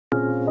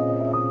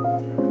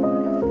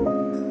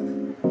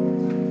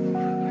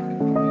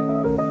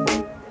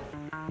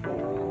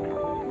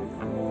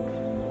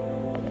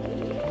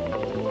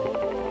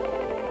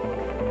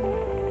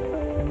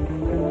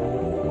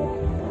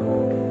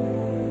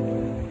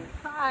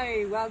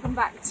Hi, welcome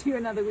back to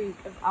another week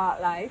of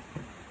Art Life.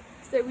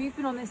 So we've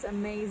been on this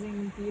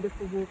amazing,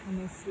 beautiful walk on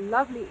this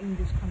lovely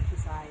English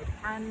countryside,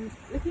 and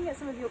looking at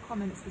some of your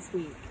comments this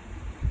week,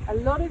 a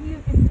lot of you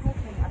have been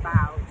talking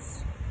about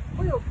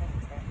oil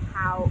painting,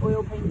 how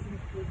oil painting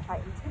can be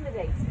quite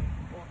intimidating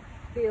or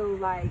feel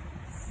like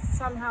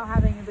somehow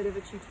having a bit of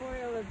a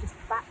tutorial of just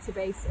back to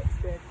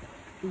basics with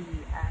the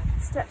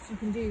steps you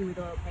can do with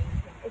oil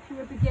painting. If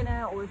you're a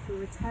beginner or if you're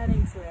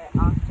returning to it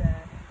after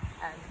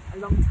a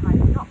long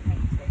time of not painting,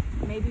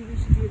 maybe we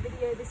should do a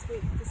video this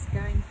week just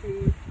going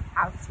through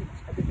how to teach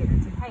a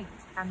beginner to paint.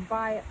 And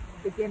by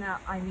beginner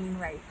I mean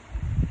Rafe,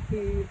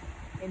 who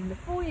in the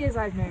 4 years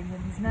I've known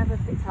him has never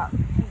picked up a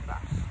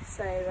paintbrush.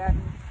 So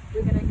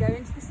we're going to go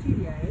into the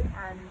studio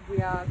and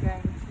we are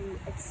going to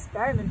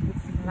experiment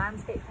with some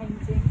landscape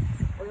painting,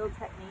 oil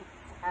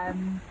techniques,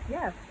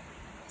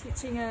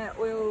 teaching an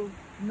oil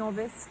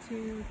novice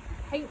to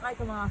paint like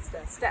a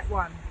master. Step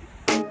 1.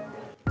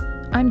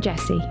 I'm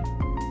Jessie.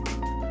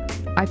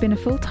 I've been a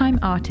full-time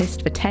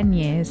artist for 10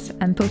 years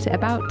and thought it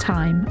about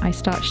time I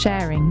start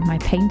sharing my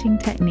painting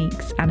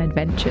techniques and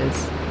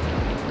adventures.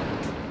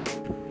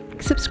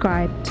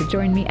 Subscribe to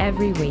join me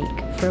every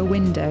week for a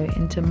window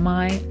into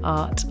my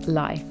art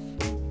life.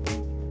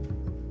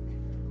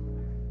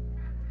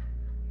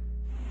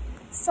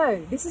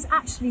 So this is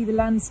actually the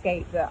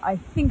landscape that I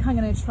think I'm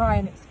going to try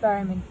and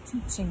experiment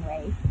teaching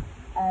Rafe,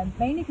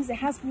 mainly because it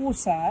has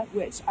water,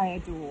 which I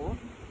adore.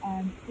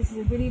 This is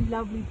a really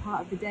lovely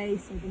part of the day,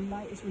 so the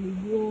light is really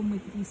warm. We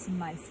could use some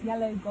nice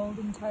yellow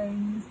golden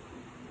tones.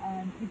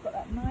 We've got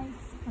that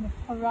nice kind of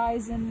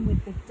horizon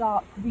with the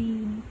dark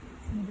green,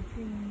 some of the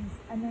trees,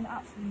 and then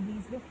actually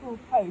these little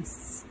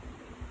posts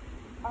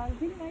are a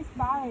really nice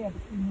barrier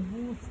between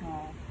the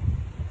water,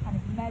 the kind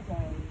of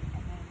meadow,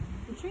 and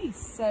then the trees.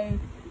 So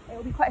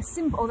it'll be quite a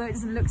simple, although it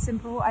doesn't look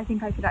simple, I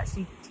think I could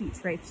actually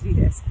teach Rafe to do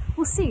this.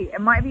 We'll see,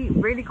 it might be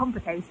really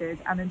complicated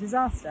and a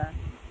disaster,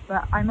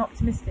 but I'm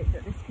optimistic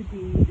that this could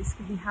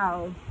be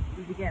how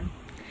we begin.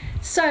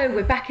 So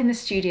we're back in the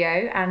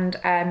studio, and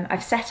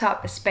I've set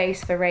up a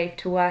space for Rafe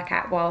to work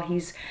at while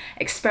he's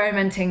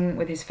experimenting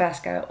with his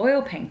first go at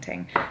oil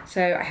painting.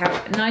 So I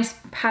have a nice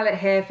palette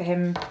here for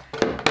him,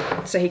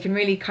 so he can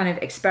really kind of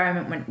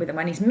experiment with it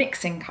when he's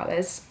mixing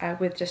colours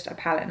with just a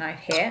palette knife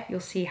here.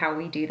 You'll see how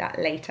we do that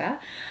later.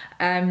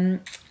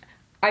 I'm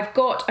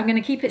going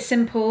to keep it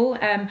simple.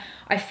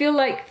 I feel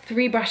like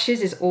 3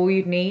 brushes is all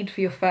you'd need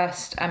for your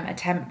first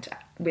attempt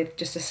with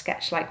just a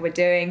sketch like we're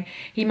doing.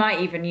 He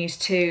might even use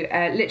 2,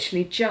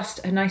 literally just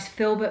a nice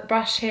filbert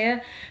brush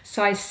here,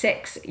 size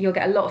 6. You'll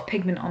get a lot of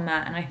pigment on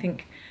that, and I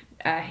think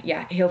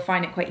he'll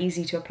find it quite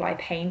easy to apply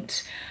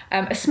paint.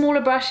 A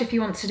smaller brush if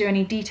you want to do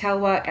any detail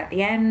work at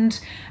the end,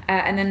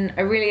 and then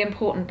a really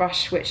important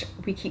brush which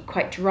we keep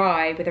quite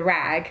dry with a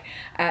rag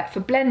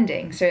for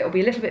blending. So it'll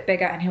be a little bit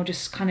bigger and he'll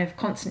just kind of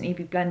constantly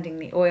be blending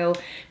the oil,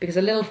 because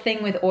a little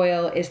thing with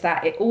oil is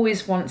that it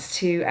always wants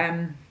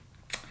to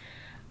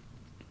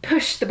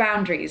push the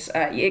boundaries.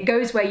 It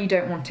goes where you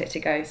don't want it to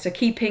go. So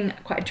keeping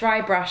quite a dry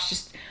brush,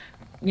 just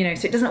so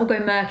it doesn't all go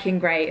murky and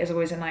grey, is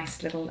always a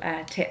nice little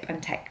tip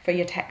and tech for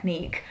your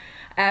technique.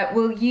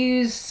 We'll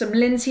use some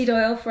linseed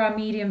oil for our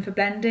medium for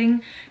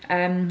blending.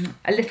 A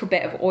little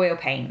bit of oil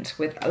paint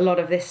with a lot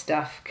of this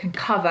stuff can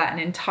cover an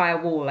entire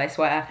wall, I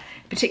swear,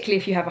 particularly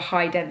if you have a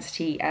high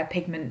density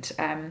pigment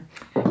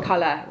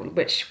colour,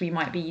 which we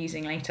might be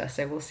using later,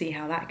 so we'll see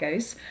how that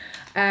goes.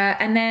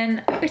 And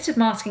then a bit of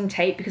masking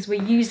tape, because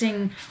we're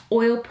using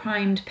oil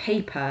primed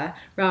paper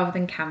rather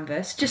than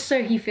canvas, just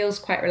so he feels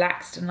quite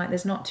relaxed and like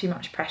there's not too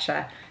much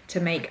pressure to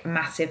make a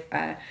massive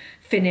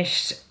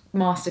finished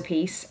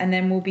masterpiece. And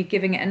then we'll be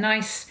giving it a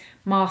nice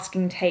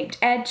masking taped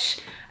edge,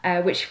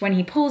 which when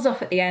he pulls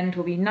off at the end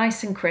will be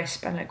nice and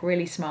crisp and look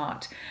really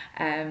smart,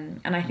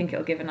 and I think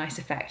it'll give a nice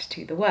effect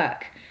to the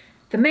work.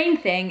 The main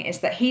thing is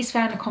that he's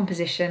found a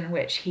composition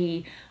which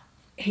he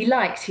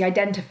likes, he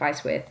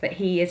identifies with, that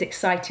he is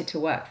excited to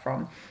work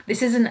from.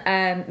 This isn't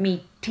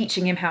me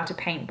teaching him how to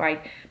paint by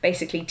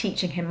basically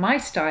teaching him my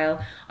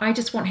style. I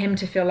just want him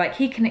to feel like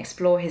he can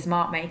explore his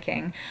mark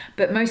making,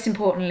 but most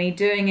importantly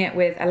doing it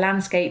with a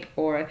landscape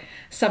or a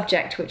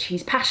subject which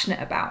he's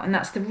passionate about, and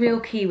that's the real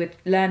key with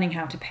learning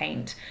how to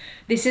paint.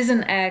 This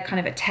isn't a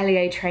kind of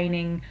atelier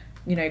training,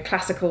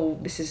 classical,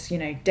 this is,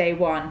 day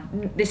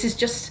 1. This is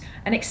just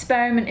an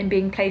experiment in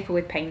being playful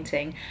with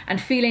painting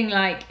and feeling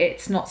like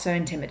it's not so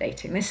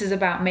intimidating. This is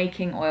about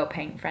making oil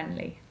paint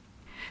friendly.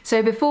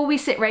 So before we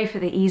sit Rafe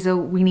at the easel,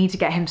 we need to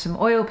get him some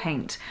oil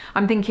paint.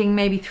 I'm thinking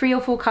maybe 3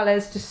 or 4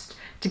 colours just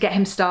to get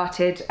him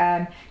started.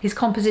 His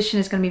composition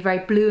is going to be very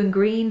blue and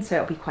green, so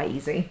it'll be quite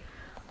easy.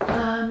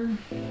 Okay.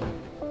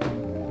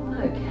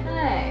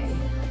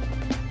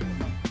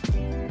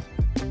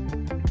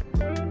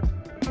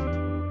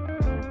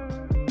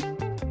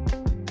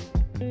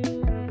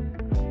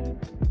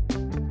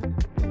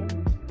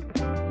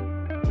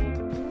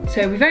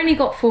 So we've only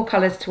got 4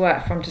 colours to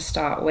work from to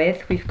start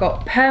with. We've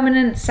got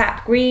permanent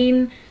sap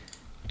green,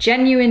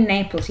 genuine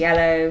Naples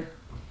yellow,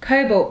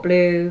 cobalt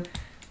blue,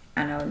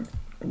 and a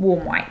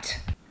warm white.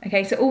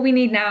 Okay, so all we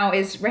need now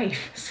is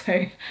Rafe.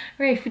 So,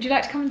 Rafe, would you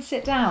like to come and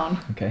sit down?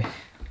 Okay.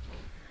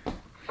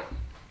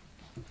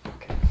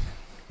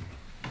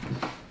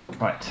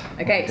 Right.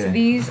 Okay, so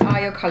these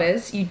are your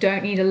colours. You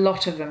don't need a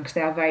lot of them because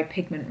they are very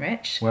pigment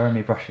rich. Where are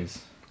my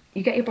brushes?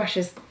 You get your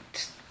brushes.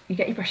 You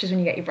get your brushes when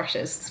you get your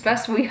brushes.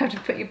 First of all, you have to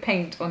put your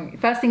paint on.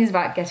 First thing is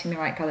about getting the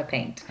right colour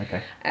paint.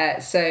 Okay.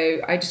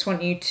 So I just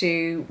want you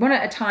to, one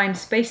at a time,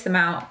 space them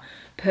out,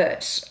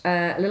 put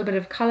a little bit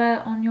of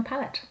colour on your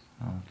palette.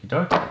 Okie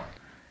doke.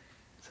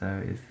 So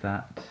is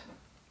that...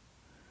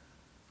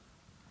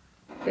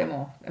 A bit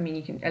more. I mean,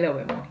 you can, a little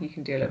bit more. You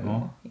can do a little bit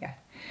more. Yeah,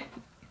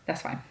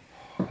 that's fine.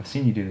 I've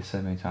seen you do this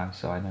so many times,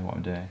 so I know what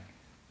I'm doing.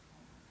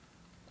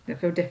 Does it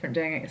feel different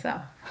doing it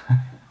yourself?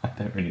 I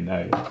don't really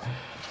know.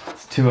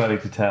 It's too early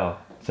to tell.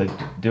 So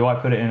do I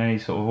put it in any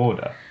sort of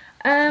order?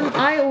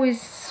 I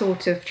always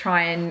sort of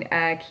try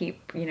and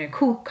keep, you know,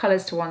 cool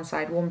colours to one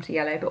side, warm to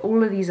yellow, but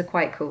all of these are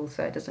quite cool,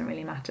 so it doesn't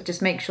really matter.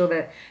 Just make sure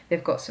that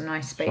they've got some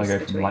nice space Should I go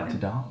between from light them.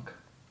 to dark?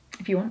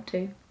 If you want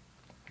to.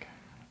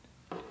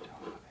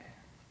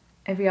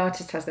 Every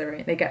artist has their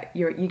own.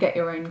 You get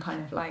your own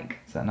kind of like.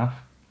 Is that enough?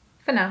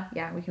 For now,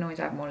 yeah. We can always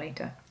add more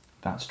later.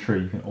 That's true.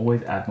 You can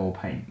always add more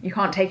paint. You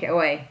can't take it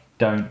away.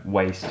 Don't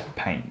waste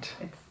paint.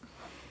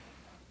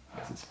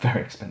 Because it's very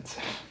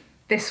expensive.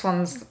 This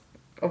one's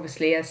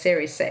obviously a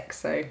Series 6,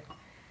 so.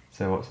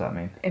 So what's that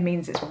mean? It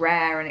means it's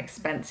rare and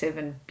expensive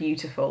and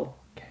beautiful.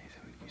 Okay, so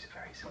we use a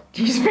very small.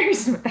 Use very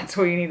small. That's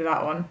all you need of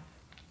that one.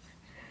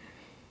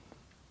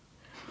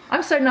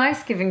 I'm so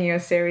nice giving you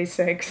a Series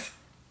 6.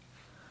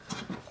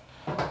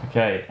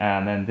 Okay,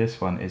 and then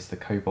this one is the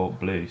Cobalt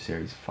Blue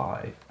Series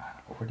 5. And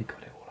I've already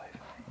got it all over.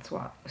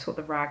 That's what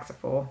the rags are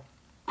for.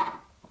 Is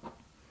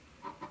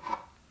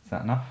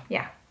that enough?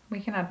 Yeah, we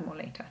can add more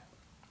later.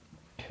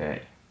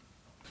 Okay.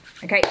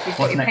 Okay, so you've got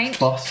What's your next, paint.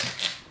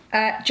 boss?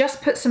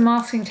 Just put some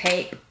masking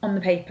tape on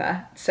the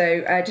paper.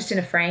 So just in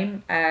a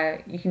frame,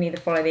 you can either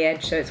follow the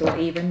edge so it's all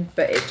even,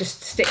 but it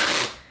just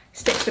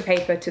sticks the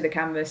paper to the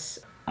canvas.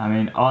 I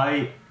mean,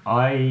 I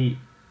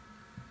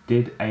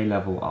did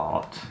A-level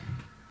art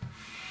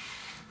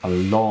a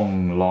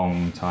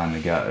long time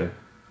ago,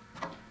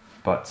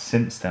 but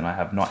since then I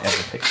have not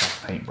ever picked up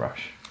a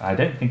paintbrush. I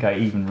don't think I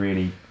even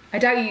really... I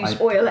doubt you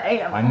used oil at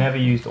A-level. I never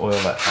used oil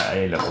at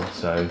A-level,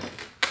 so...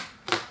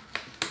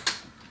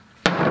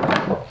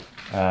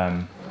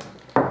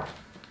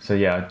 So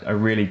yeah, I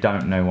really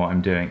don't know what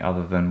I'm doing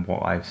other than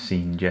what I've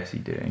seen Jessie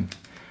doing,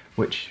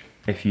 which,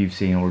 if you've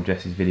seen all of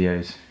Jessie's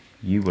videos,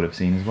 you will have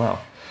seen as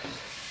well.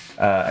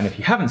 And if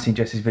you haven't seen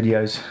Jessie's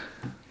videos,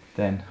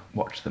 then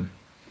watch them,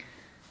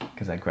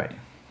 because they're great.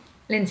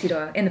 Linseed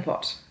oil in the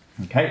pot.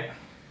 Okay.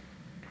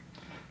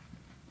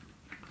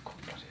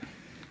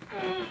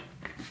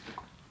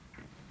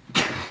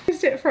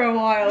 Used it for a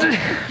while.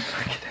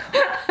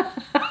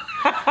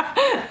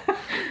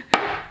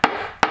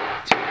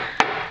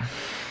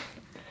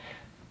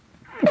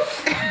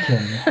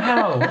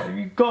 How? What have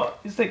you got?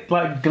 Is it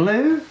like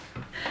glue?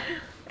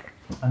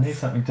 I need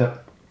something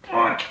to...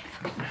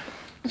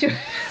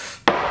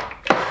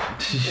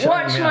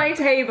 Watch my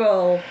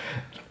table.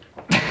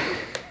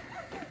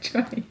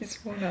 Trying to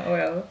use walnut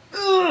oil.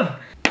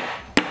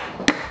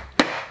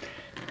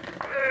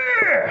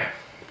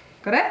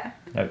 Got it?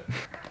 No.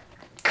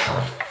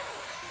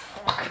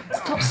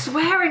 Stop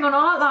swearing on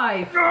Art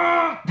Life.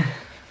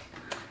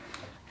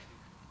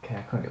 Okay,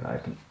 I can't get that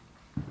open.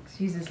 Let's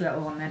use this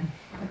little one then.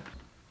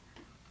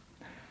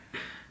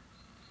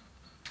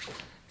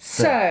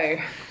 So,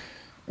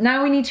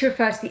 now we need to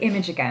refer to the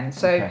image again.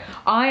 So Okay.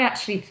 I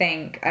actually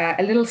think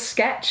a little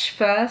sketch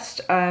first,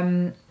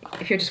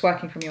 if you're just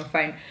working from your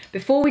phone.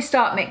 Before we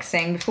start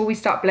mixing, before we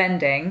start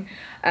blending,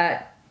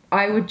 I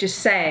would just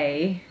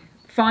say,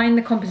 find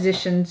the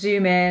composition,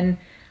 zoom in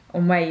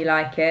on where you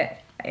like it.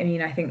 I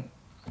mean, I think,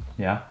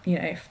 Yeah. you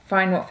know,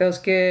 find what feels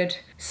good.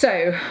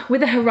 So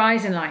with a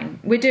horizon line,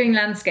 we're doing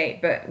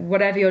landscape, but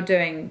whatever you're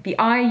doing, the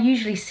eye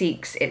usually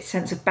seeks its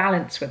sense of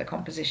balance with a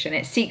composition.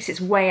 It seeks its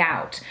way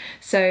out.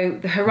 So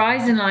the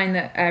horizon line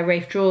that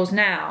Rafe draws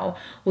now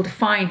will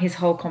define his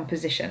whole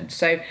composition.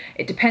 So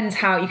it depends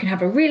how you can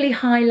have a really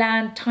high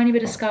land, tiny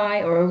bit of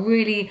sky, or a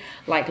really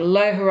like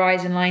low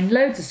horizon line,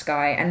 loads of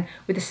sky. And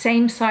with the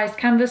same sized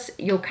canvas,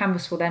 your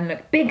canvas will then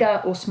look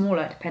bigger or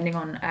smaller depending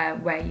on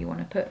where you want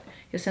to put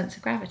your sense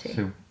of gravity.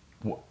 So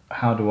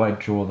how do I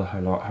draw the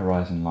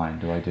horizon line?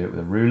 Do I do it with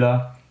a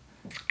ruler?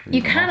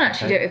 You can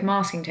actually do it with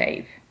masking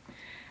tape,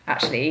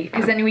 actually,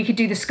 because then we could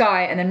do the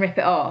sky and then rip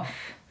it off.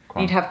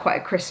 Cool. You'd have quite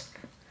a crisp,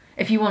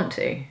 if you want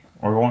to.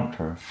 I want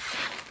to.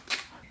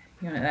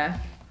 You want it there?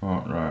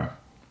 Right there.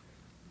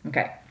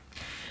 Okay.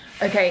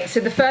 Okay, so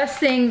the first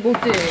thing we'll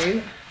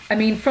do, I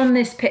mean, from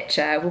this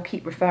picture, we'll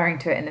keep referring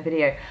to it in the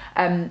video.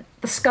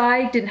 The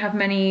sky didn't have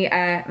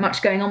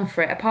much going on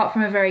for it, apart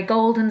from a very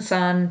golden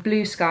sun,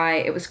 blue sky.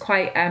 It was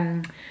quite,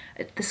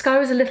 the sky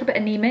was a little bit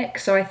anemic,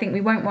 so I think we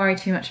won't worry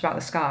too much about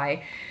the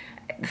sky.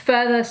 The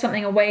further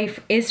something away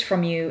is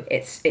from you,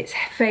 it's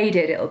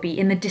faded, it'll be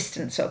in the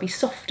distance, so it'll be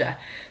softer.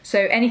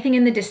 So anything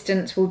in the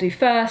distance we'll do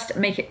first,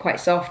 make it quite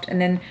soft,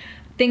 and then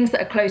things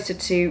that are closer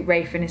to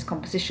Rafe in his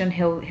composition,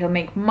 he'll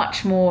make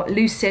much more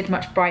lucid,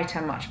 much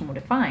brighter, much more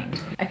defined.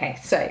 Okay,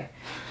 so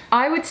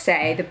I would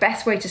say the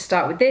best way to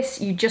start with this,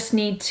 you just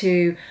need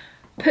to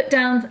put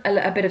down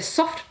a bit of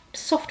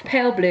soft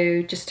pale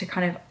blue just to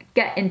kind of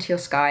get into your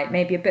sky,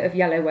 maybe a bit of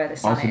yellow where the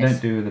sun is.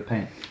 Don't do with the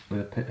paint,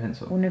 with a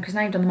pencil. Well, no, because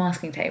now you've done the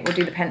masking tape. We'll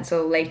do the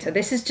pencil later.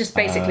 This is just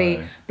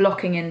basically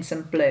blocking in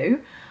some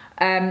blue.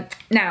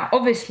 Now,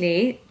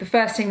 obviously, the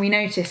first thing we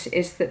notice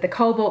is that the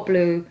cobalt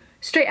blue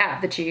straight out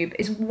of the tube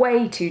is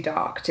way too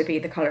dark to be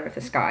the colour of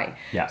the sky.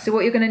 Yeah. So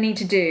what you're going to need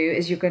to do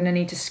is you're going to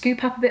need to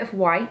scoop up a bit of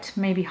white,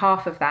 maybe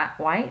half of that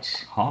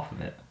white. Half of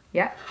it?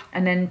 Yeah,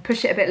 and then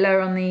push it a bit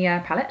lower on the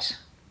palette,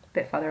 a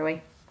bit further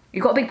away.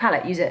 You've got a big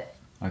palette, use it.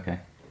 Okay.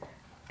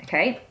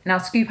 Okay, now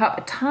scoop up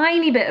a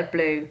tiny bit of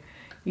blue.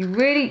 You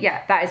really,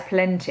 yeah, that is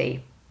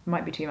plenty.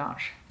 Might be too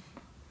much.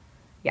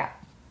 Yeah,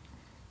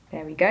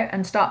 there we go,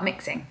 and start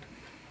mixing.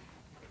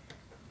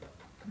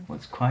 Well,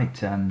 it's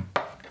quite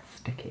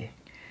sticky.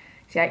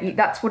 So yeah,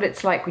 that's what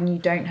it's like when you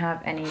don't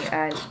have any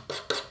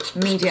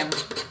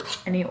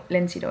any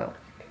linseed oil.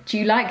 Do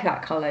you like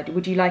that colour?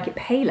 Would you like it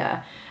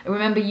paler? And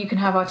remember, you can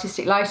have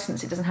artistic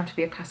license. It doesn't have to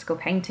be a classical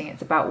painting.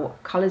 It's about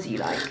what colours you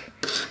like.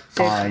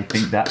 So I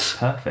think that's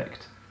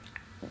perfect.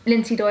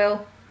 Linseed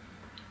oil.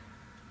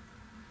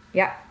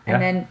 Yeah,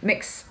 and then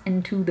mix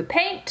into the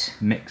paint.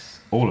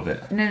 Mix all of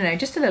it? No,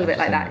 just a little bit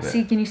like that.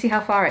 See, can you see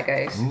how far it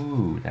goes?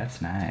 Ooh,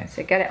 that's nice.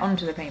 So get it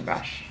onto the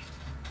paintbrush.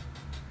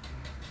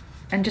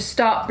 And just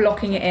start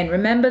blocking it in.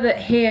 Remember that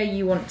here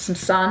you want some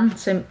sun,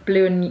 so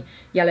blue and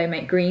yellow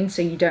make green,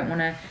 so you don't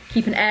want to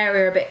keep an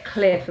area a bit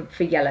clear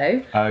for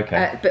yellow.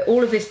 Okay. But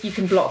all of this you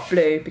can block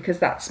blue because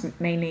that's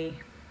mainly...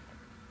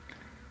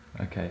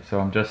 Okay,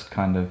 so I'm just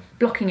kind of...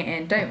 blocking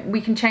it in.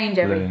 We can change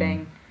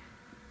everything.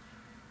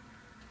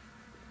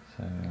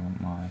 So I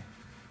want my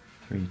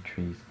 3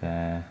 trees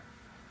there.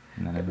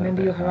 And then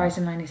remember your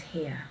horizon line is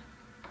here.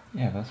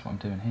 Yeah, that's what I'm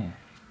doing here.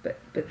 But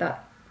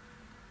that...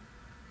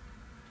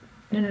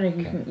 No,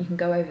 you can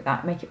go over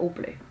that, make it all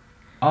blue.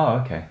 Oh,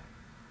 okay.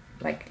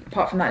 Like,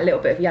 apart from that little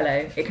bit of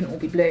yellow, it can all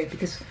be blue,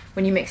 because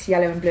when you mix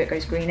yellow and blue, it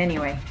goes green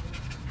anyway.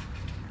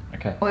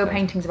 Okay. Oil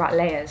painting's about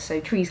layers, so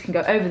trees can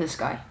go over the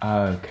sky.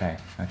 Okay.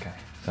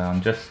 So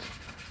I'm just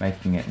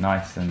making it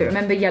nice and... But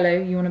remember yellow,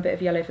 you want a bit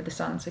of yellow for the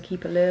sun, so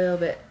keep a little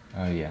bit...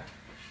 Oh, yeah.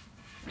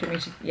 Do you want me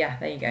to... Yeah,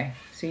 there you go.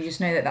 So you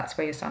just know that that's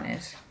where your sun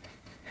is.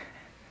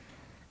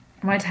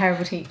 Am I a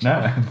terrible teacher? No,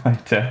 I'm a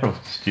terrible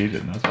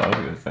student, that's what I was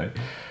going to say.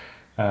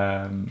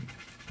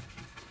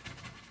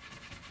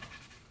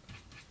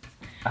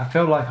 I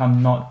feel like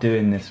I'm not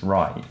doing this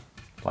right,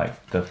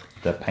 like the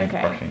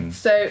paintbrushing. Okay,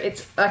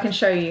 so I can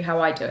show you how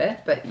I do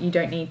it, but you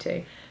don't need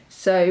to.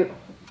 So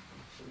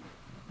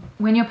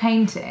when you're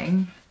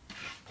painting,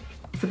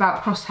 it's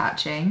about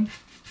cross-hatching,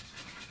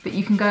 but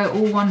you can go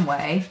all one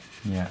way.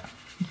 Yeah.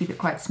 And keep it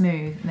quite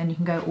smooth, and then you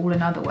can go all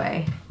another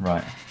way.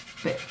 Right.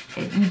 But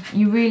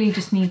you really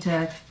just need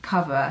to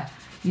cover.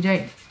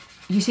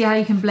 You see how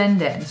you can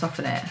blend it and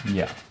soften it?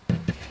 Yeah.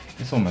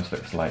 This almost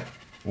looks like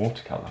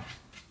watercolour.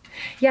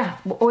 Yeah,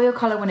 well, oil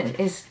colour when it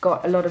is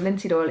got a lot of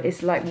linseed oil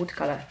is like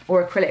watercolour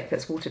or acrylic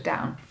that's watered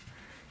down.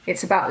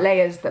 It's about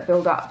layers that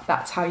build up.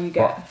 That's how you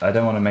get... But I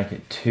don't want to make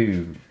it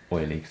too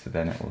oily because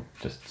then it will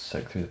just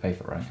soak through the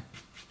paper, right?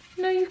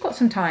 No, you've got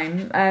some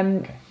time.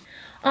 Okay.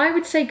 I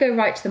would say go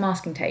right to the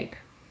masking tape.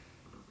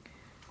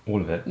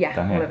 All of it? Yeah,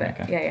 down all here? of it.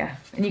 Okay. Yeah.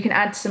 And you can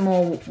add some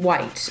more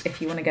white if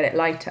you want to get it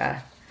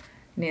lighter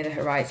near the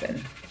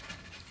horizon.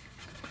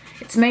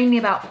 It's mainly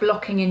about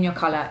blocking in your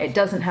colour. It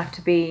doesn't have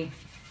to be...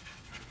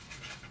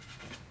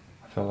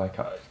 I feel like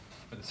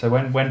so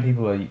when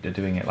people are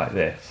doing it like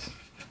this,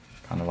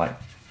 kind of like...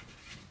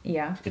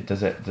 Yeah.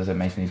 Does it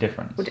make any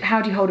difference?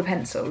 How do you hold a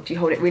pencil? Do you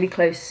hold it really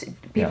close?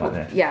 Yeah, like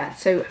this. Yeah,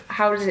 so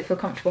how does it feel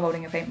comfortable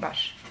holding a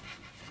paintbrush?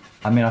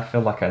 I mean, I feel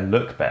like I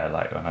look better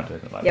like when I do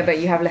it like this. Yeah, but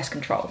you have less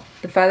control.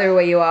 The further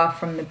away you are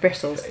from the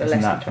bristles, the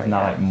less control you have. Isn't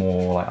that like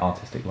more like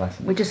artistic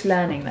license? We're just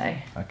learning though.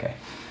 Okay.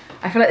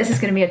 I feel like this is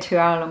going to be a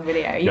 2-hour-long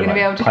video. You're going to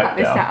be able to cut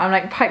this down. I'm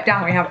like, pipe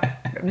down, we have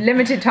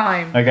limited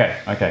time.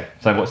 Okay.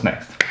 So what's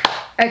next?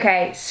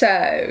 Okay,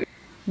 so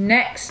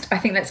next, I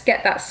think let's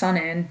get that sun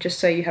in, just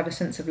so you have a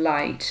sense of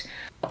light.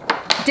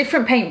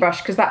 Different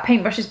paintbrush, because that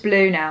paintbrush is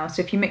blue now,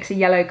 so if you mix a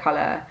yellow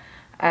colour,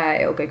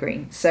 it'll go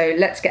green. So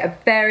let's get a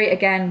very,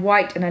 again,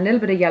 white and a little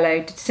bit of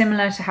yellow,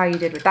 similar to how you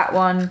did with that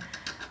one.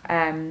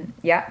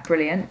 Yeah,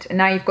 brilliant. And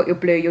now you've got your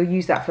blue, you'll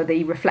use that for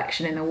the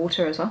reflection in the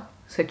water as well.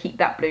 So keep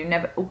that blue,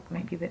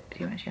 maybe a bit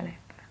too much yellow.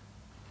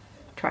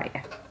 Try it,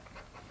 yeah.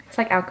 It's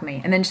like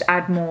alchemy. And then just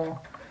add more,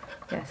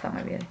 yes,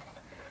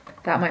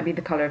 that might be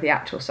the colour of the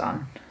actual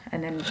sun.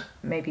 And then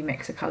maybe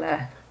mix a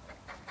colour,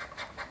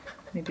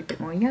 maybe a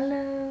bit more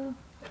yellow.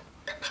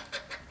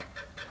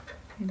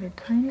 Maybe a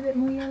tiny bit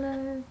more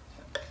yellow.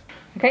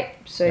 Okay,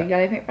 so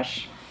yellow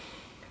paintbrush.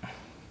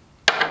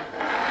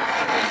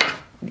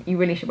 You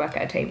really should work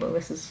at a table.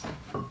 This is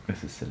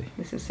silly.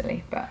 This is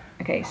silly, but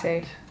okay, so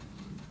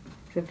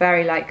it's a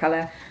very light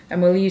colour,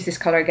 and we'll use this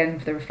colour again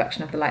for the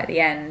reflection of the light at the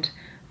end.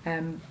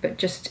 But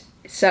just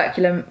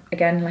circular,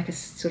 again, like a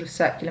sort of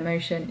circular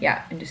motion.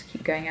 Yeah, and just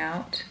keep going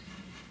out.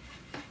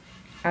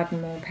 Add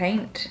more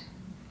paint.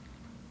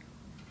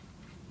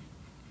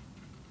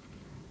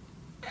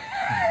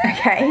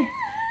 Okay.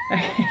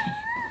 Okay.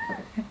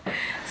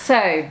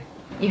 So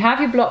you have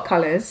your block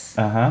colours.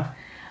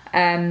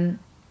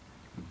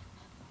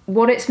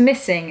 What it's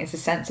missing is a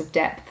sense of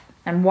depth,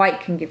 and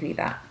white can give you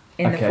that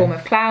in the form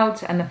of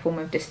clouds and the form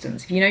of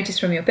distance. If you notice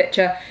from your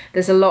picture,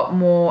 there's a lot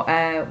more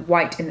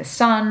white in the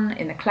sun,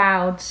 in the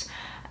clouds.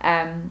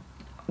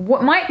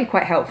 What might be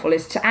quite helpful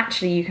is to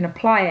actually, you can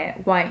apply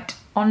it white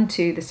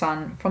onto the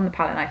sun from the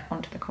palette knife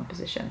onto the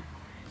composition.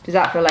 Does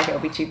that feel like it'll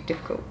be too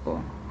difficult?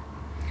 Or...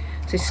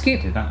 So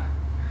scoop. Do that.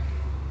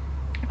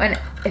 And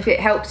if it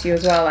helps you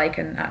as well, I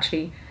can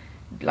actually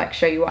like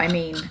show you what I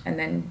mean, and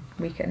then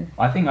we can.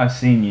 I think I've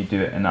seen you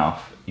do it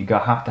enough. You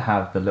have to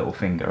have the little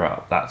finger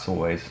up. That's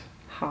always.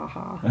 Ha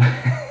ha.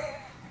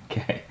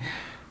 Okay.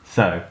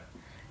 So.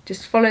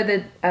 Just follow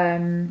the.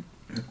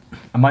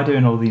 Am I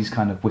doing all these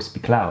kind of wispy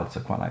clouds? I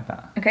quite like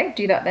that. Okay,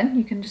 do that then.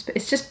 You can just.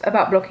 It's just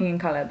about blocking in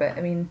colour, but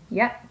I mean,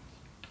 yeah.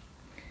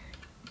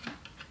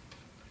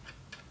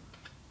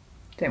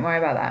 Don't worry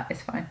about that.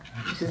 It's fine.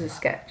 This is a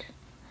sketch.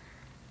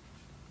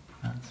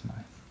 That's nice.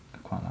 I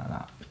quite like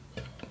that.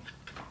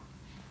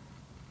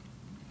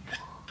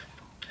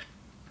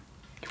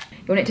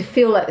 You want it to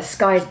feel like the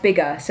sky's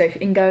bigger. So if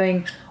in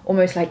going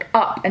almost like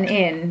up and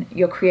in,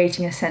 you're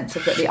creating a sense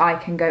of that the eye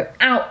can go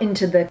out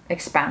into the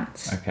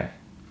expanse. Okay.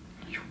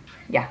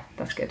 Yeah,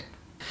 that's good.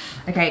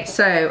 Okay,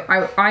 so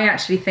I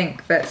actually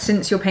think that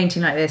since you're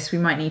painting like this, we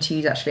might need to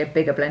use actually a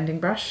bigger blending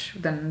brush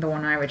than the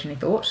one I originally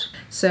thought.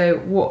 So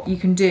what you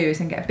can do is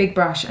then get a big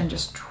brush and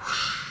just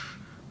whoosh,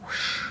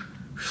 whoosh,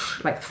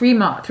 whoosh, like three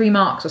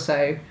marks or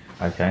so.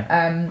 Okay.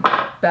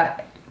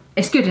 But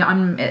it's good.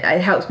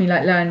 It helps me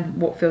like learn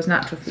what feels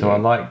natural for you. So I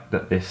like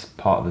that this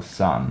part of the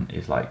sun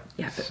is like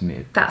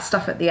smeared. That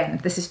stuff at the end.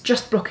 This is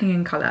just blocking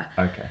in colour.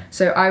 Okay.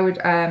 So I would.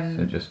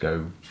 So just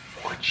go.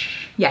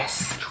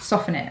 Yes.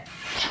 Soften it.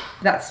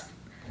 That's.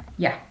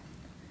 Yeah.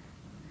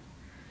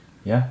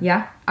 Yeah.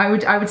 Yeah. I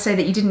would say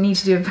that you didn't need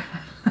to do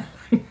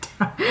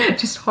a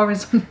just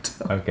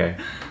horizontal. Okay.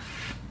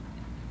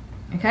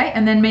 Okay,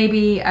 and then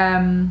maybe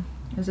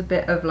there's a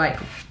bit of like,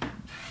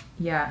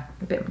 yeah,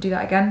 a bit. Do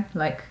that again,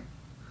 like.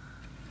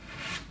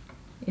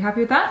 You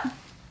happy with that?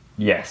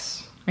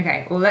 Yes.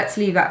 Okay, well let's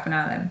leave that for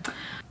now then.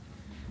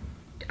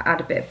 Add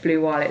a bit of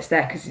blue while it's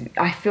there because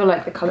I feel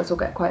like the colours will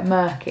get quite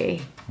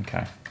murky.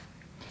 Okay.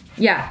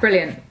 Yeah,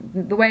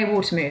 brilliant. The way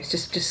water moves,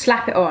 just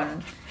slap it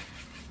on.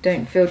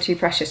 Don't feel too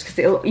precious because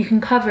you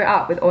can cover it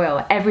up with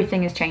oil.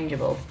 Everything is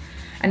changeable.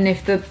 And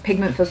if the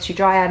pigment feels too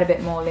dry, add a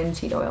bit more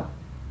linseed oil.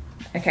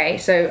 Okay,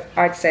 so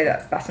I'd say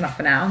that's enough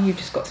for now. You've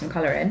just got some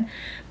colour in.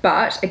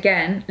 But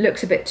again,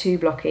 looks a bit too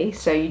blocky,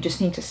 so you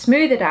just need to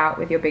smooth it out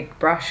with your big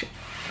brush.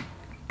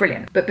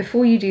 Brilliant. But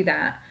before you do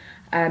that,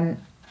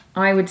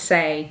 I would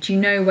say, do you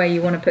know where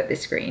you want to put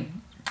this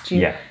screen?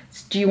 Yeah.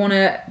 Do you want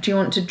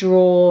to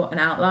draw an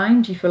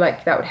outline? Do you feel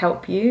like that would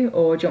help you,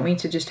 or do you want me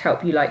to just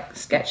help you like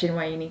sketch in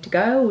where you need to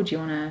go, or do you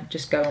want to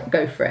just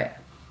go for it?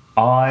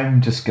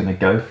 I'm just gonna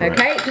go for it.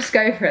 Okay, just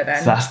go for it then.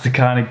 So that's the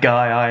kind of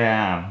guy I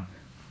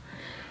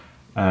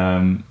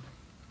am.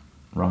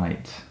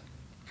 Right.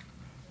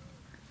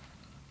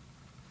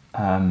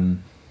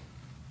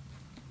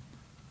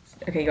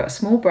 Okay, you got a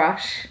small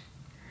brush.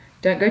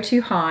 Don't go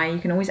too high. You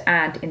can always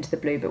add into the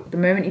blue, but the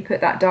moment you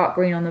put that dark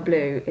green on the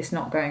blue, it's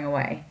not going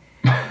away.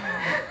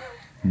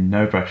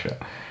 No pressure.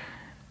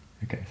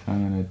 Okay, so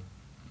I'm gonna.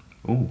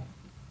 Ooh,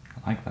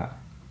 I like that.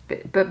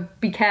 But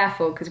be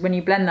careful because when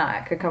you blend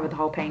that, it could cover the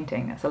whole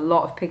painting. That's a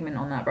lot of pigment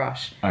on that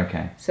brush.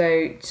 Okay.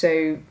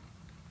 So.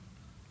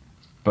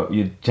 But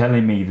you're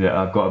telling me that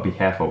I've got to be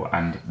careful,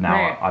 and now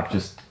No. I've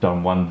just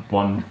done one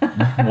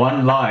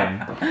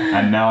line,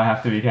 and now I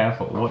have to be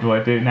careful. What do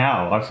I do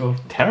now? I'm sort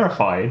of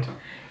terrified.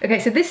 Okay,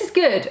 so this is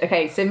good.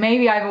 Okay, so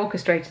maybe I've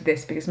orchestrated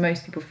this because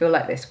most people feel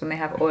like this when they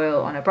have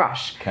oil on a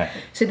brush. Okay.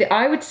 So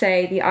I would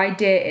say the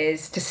idea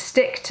is to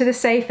stick to the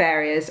safe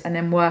areas and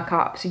then work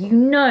up. So you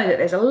know that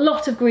there's a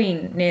lot of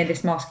green near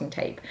this masking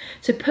tape.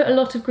 So put a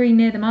lot of green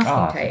near the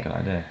masking tape. That's a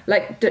good idea.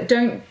 Like,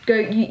 don't go,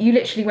 you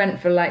literally went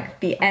for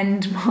like the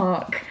end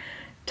mark.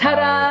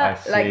 Ta-da!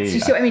 Like, do you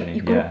see what I mean?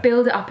 You've got to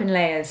build it up in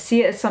layers.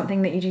 See it as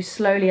something that you do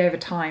slowly over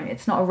time.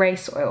 It's not a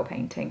race oil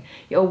painting.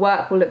 Your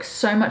work will look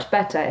so much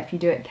better if you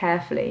do it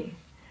carefully.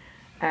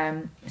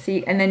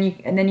 See, and then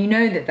you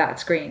know that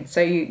that's green,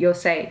 so you're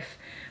safe.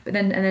 But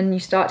then you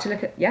start to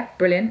look at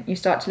brilliant. You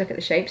start to look at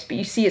the shapes, but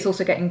you see it's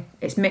also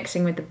it's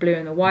mixing with the blue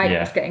and the white.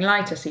 Yeah. It's getting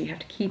lighter, so you have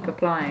to keep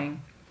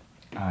applying.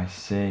 I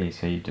see.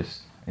 So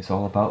it's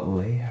all about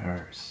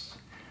layers,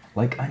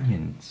 like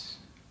onions.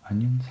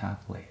 Onions have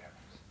layers.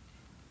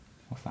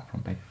 What's that from,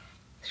 babe?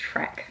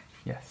 Shrek.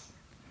 Yes.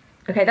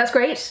 Okay, that's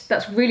great.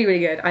 That's really, really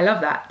good. I love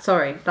that.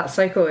 Sorry, that's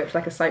so cool. It's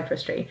like a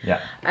cypress tree. Yeah.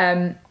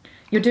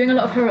 you're doing a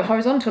lot of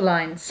horizontal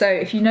lines. So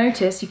if you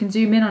notice, you can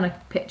zoom in on a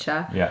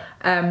picture. Yeah.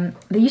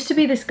 There used to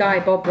be this guy,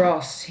 Bob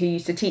Ross, who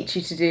used to teach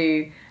you to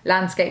do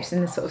landscapes in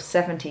the sort of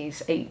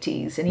 70s,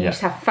 80s. And he used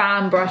to have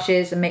fan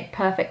brushes and make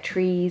perfect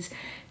trees.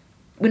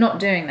 We're not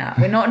doing that.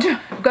 We're not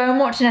go and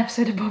watch an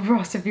episode of Bob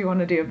Ross if you want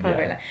to do a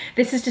perfect line.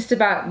 This is just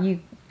about you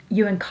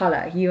and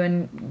colour, you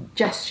and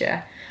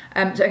gesture.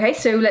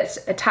 So let's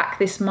attack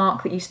this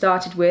mark that you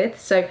started with.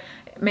 So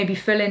maybe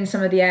fill in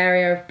some of the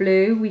area of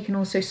blue. We can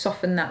also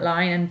soften that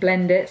line and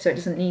blend it so it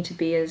doesn't need to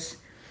be as...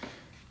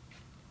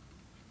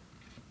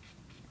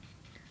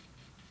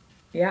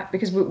 Yeah,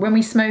 because when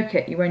we smoke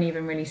it, you won't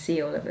even really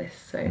see all of this.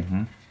 So,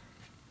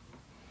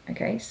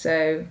 okay,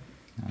 so...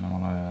 And I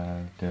want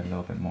to do a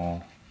little bit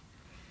more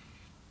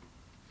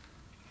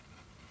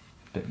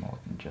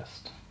than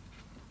just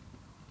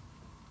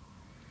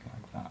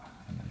like that.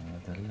 And then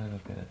with a little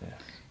bit of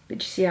this. But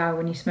you see how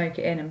when you smoke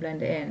it in and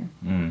blend it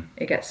in,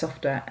 it gets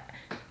softer.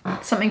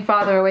 Something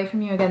farther away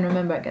from you, again,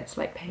 remember it gets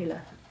like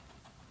paler.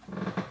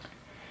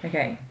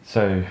 Okay.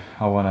 So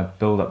I want to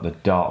build up the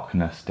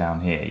darkness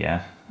down here,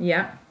 yeah?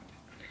 Yeah.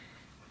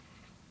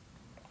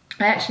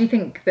 I actually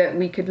think that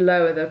we could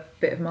lower the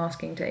bit of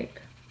masking tape.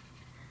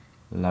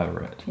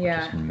 Lower it, or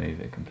just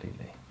remove it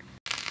completely.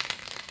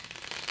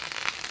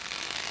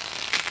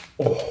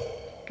 Oh.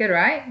 Good,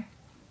 right?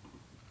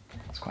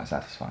 It's quite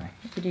satisfying.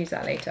 We could use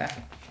that later.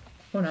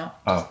 Or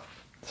not. Oh,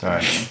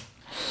 sorry.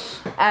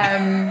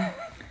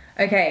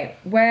 Okay,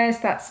 where's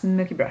that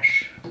smoky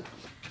brush?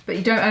 But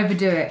you don't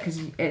overdo it because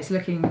it's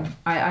looking.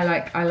 I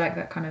like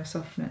that kind of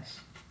softness.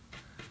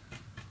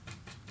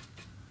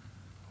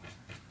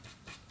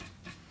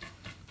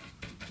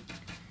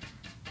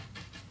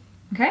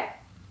 Okay.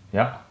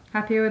 Yeah.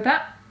 Happy with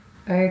that?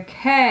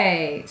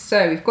 Okay,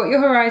 so we've got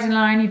your horizon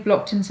line. You've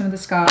blocked in some of the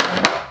sky.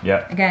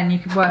 Yeah. Again, you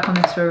could work on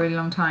this for a really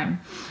long time.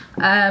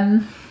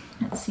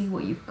 Let's see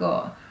what you've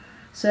got.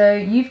 So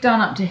you've done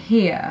up to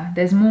here.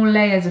 There's more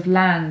layers of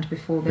land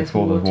before there's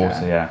water. Before the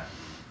water, yeah.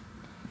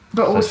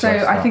 But so also,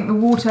 I think the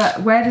water,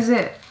 where does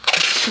it...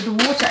 So the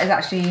water is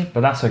actually...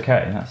 But that's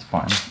okay, that's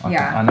fine.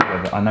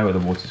 I know where the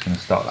water's going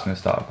to start. It's going to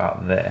start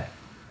about there.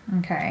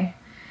 Okay.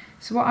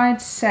 So what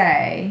I'd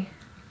say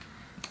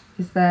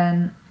is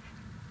then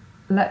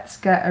let's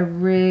get a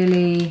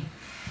really...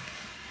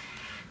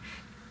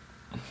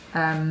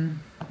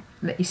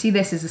 you see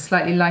this is a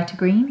slightly lighter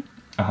green?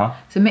 Uh-huh.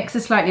 So mix a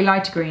slightly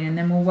lighter green and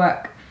then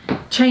we'll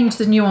change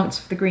the nuance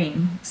of the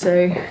green.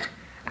 So,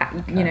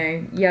 you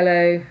know,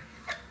 yellow.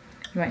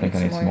 You I think I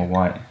need some more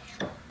white.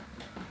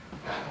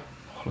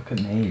 Oh, look at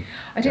me.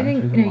 I don't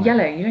think,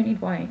 yellow, you don't need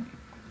white.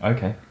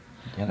 Okay,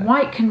 yellow.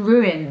 White can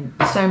ruin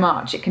so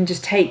much. It can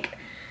just take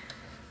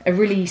a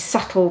really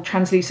subtle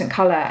translucent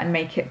colour and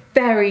make it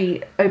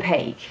very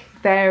opaque,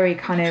 very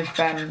kind of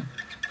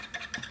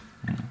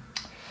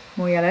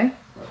more yellow.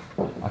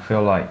 I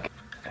feel like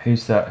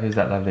who's that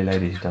lovely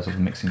lady who does all the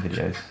mixing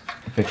videos?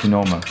 Vicky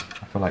Norman.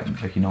 I feel like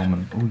Vicky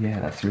Norman. Oh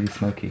yeah, that's really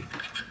smoky.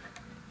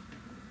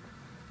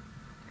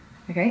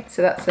 Okay,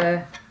 so that's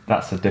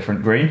a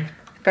different green.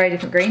 Very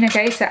different green.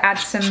 Okay, so add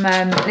some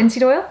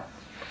linseed oil,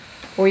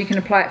 or you can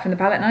apply it from the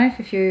palette knife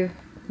if you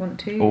want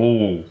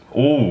to.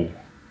 Oh.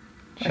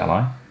 Shall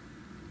I?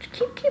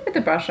 Keep with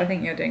the brush. I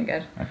think you're doing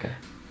good.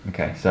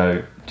 Okay,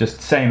 so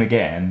just same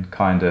again,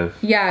 kind of.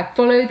 Yeah,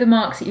 follow the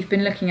marks that you've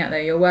been looking at though.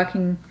 You're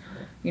working,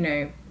 you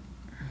know.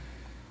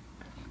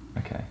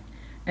 Okay.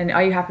 And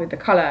are you happy with the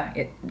colour?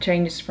 It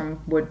changes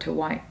from wood to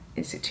white.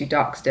 Is it too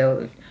dark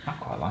still? I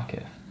quite like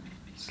it.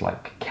 It's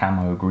like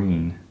camo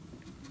green,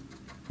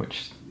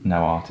 which no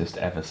artist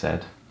ever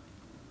said.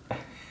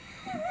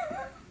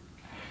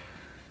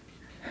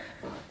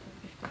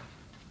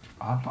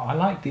 I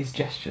like these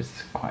gestures.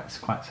 It's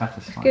quite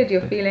satisfying. Good,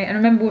 you're feeling. And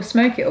remember, we'll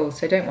smoke it all,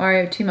 so don't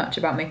worry too much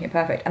about making it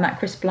perfect. And that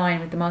crisp line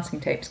with the masking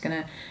tape is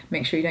going to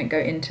make sure you don't go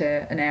into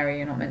an area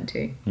you're not meant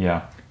to.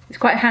 Yeah. It's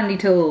quite a handy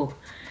tool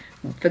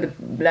for the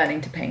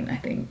learning to paint, I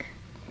think.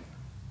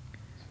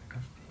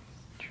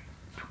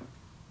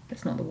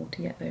 That's not the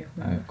water yet, though.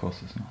 No, of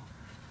course it's not.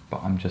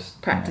 But I'm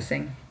just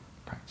practicing.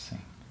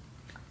 Practicing.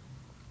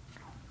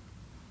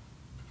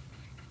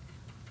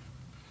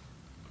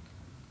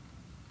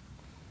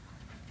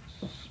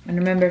 And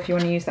remember, if you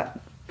want to use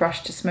that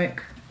brush to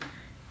smoke,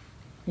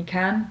 you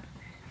can.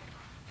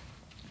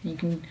 You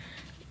can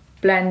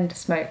blend,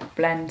 smoke.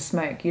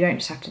 You don't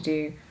just have to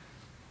do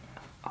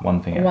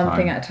one thing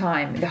at a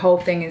time. The whole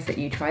thing is that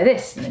you try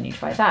this and then you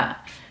try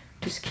that.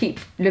 Just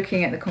keep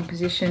looking at the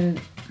composition.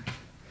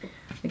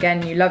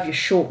 Again, you love your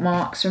short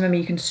marks. Remember,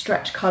 you can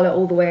stretch colour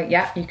all the way.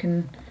 Yeah, you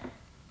can.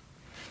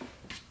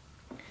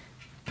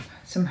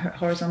 Some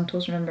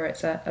horizontals. Remember,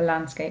 it's a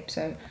landscape,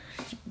 so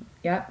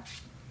yeah.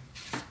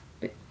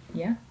 But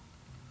yeah.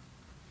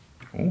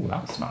 Oh,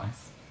 that was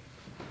nice.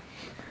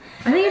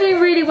 I think you're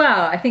doing really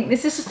well. I think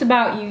this is just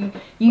about you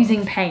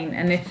using paint,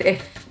 and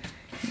if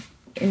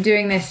in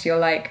doing this you're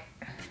like,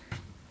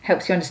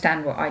 helps you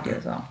understand what I do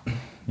as well.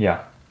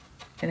 Yeah.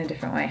 In a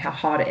different way, how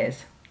hard it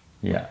is.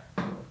 Yeah.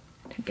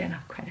 Don't get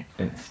enough credit.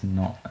 It's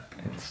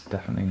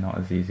definitely not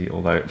as easy,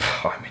 although,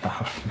 I mean,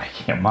 I'm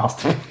making a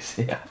masterpiece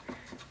here.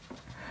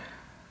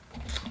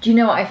 Do you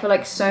know what? I feel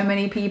like so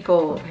many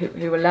people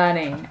who are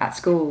learning at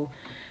school,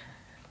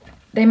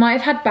 they might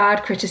have had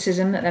bad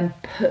criticism that then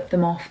put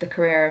them off the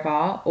career of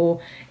art,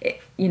 or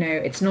you know,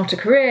 it's not a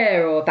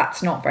career, or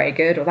that's not very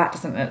good, or that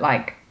doesn't look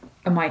like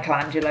a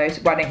Michelangelo,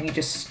 so why don't you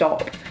just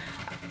stop?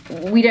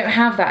 We don't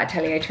have that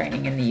atelier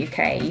training in the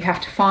UK. You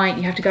have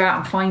to go out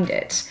and find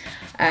it.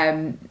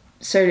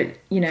 So,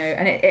 you know,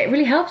 and it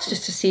really helps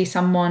just to see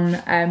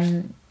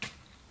someone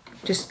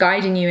just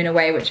guiding you in a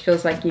way which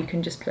feels like you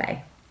can just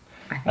play.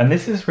 And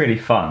this is really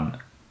fun.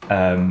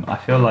 I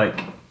feel like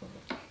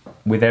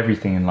with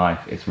everything in life,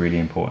 it's really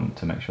important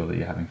to make sure that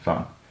you're having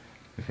fun.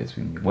 If it's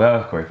in your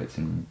work or if it's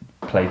in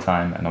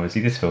playtime, and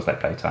obviously this feels like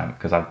playtime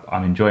because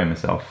I'm enjoying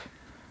myself.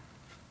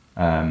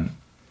 And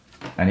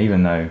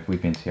even though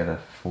we've been together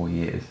for 4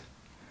 years,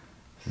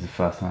 this is the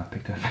first time I've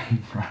picked up a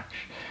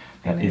paintbrush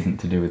that isn't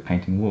to do with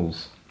painting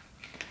walls.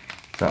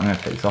 So I'm going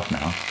to take this off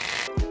now.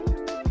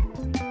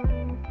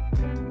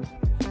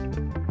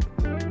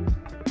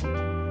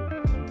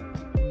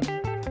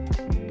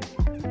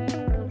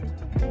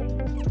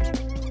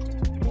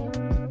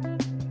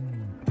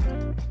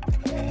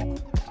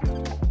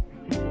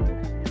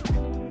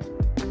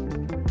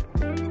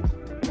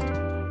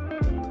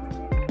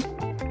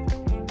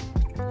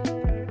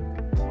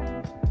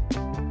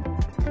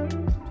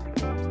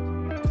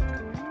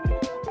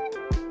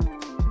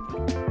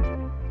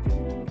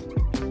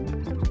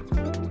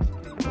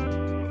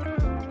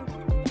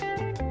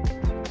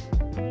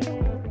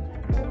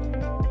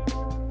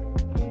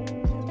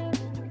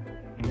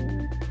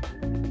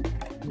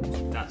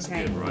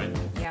 Okay. Good, right?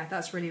 Yeah,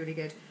 that's really, really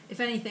good. If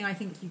anything, I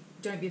think you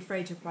don't be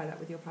afraid to apply that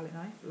with your palette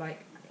knife,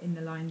 like in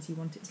the lines you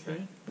want it to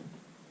be.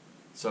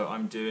 So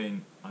I'm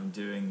doing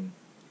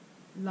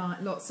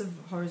lots of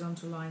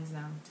horizontal lines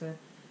now.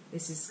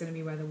 This is going to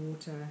be where the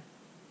water.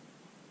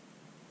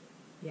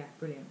 Yeah,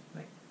 brilliant.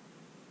 Like,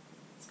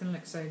 it's going to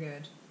look so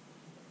good.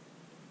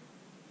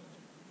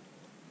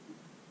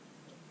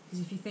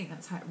 Because if you think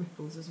that's how it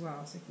ripples as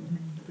well, so if you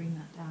bring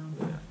that down,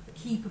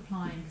 keep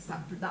applying, because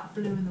that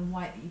blue and the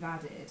white that you've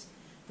added,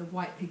 the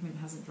white pigment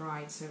hasn't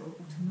dried, so it will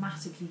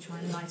automatically try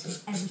and lighten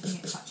everything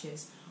it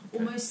touches.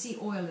 Okay. Almost see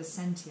oil as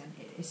sentient.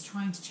 It is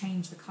trying to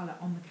change the colour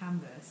on the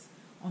canvas,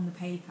 on the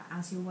paper,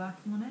 as you're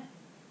working on it.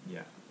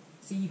 Yeah.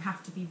 So you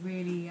have to be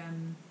really,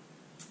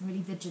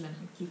 really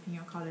vigilant with keeping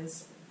your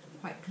colours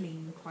quite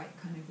clean,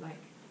 quite kind of like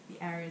the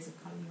areas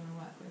of colour you want to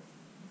work with.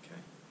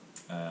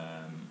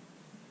 Okay.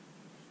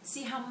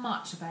 See how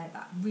much of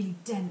that really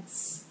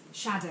dense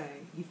shadow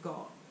you've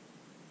got.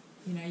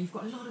 You know, you've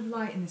got a lot of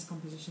light in this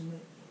composition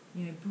that,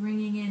 you know,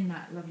 bringing in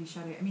that lovely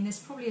shadow. I mean, there's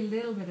probably a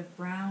little bit of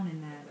brown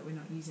in there that we're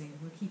not using.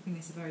 We're keeping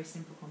this a very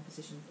simple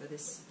composition for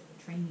this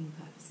training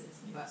purposes.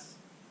 Yes.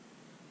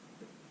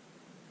 But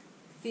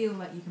feel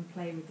like you can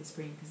play with this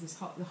green, because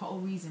the whole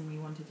reason we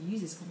wanted to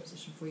use this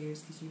composition for you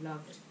is because you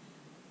loved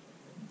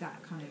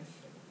that kind of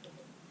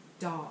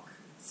dark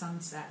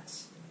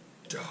sunset.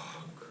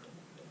 Dark.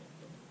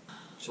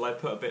 Shall I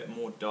put a bit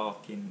more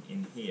dark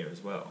in here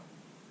as well?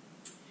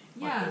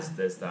 Yeah. Like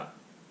there's that.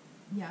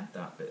 Yeah.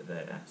 That bit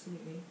there.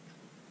 Absolutely.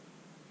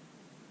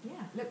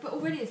 Yeah. Look, but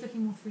already it's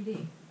looking more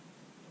 3D.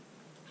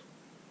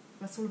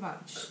 That's all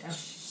about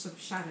sort of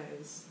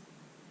shadows.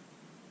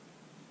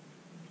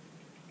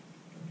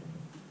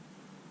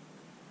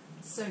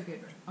 It's so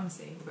good,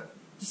 honestly. But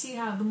do you see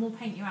how the more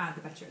paint you add,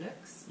 the better it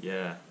looks?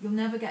 Yeah. You'll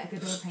never get a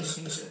good oil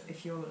painting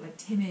if you're like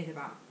timid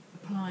about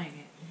applying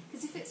it.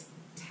 Because if it's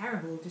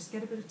terrible, just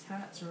get a bit of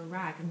Turks or a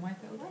rag and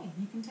wipe it away.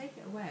 You can take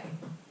it away.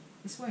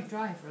 This won't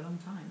dry for a long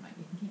time. Like,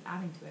 you can keep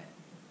adding to it.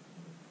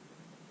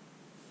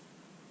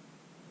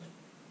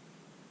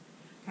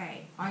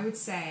 Okay, I would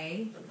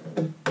say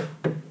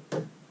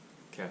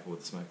careful with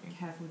the smoking.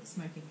 Careful with the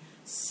smoking.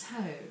 So,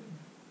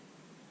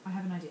 I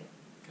have an idea.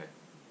 Okay.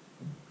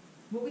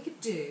 What we could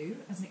do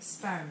as an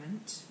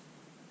experiment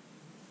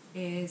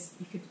is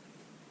you could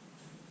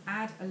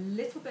add a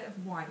little bit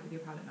of white with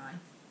your palette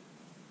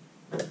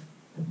knife,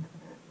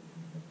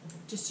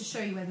 just to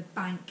show you where the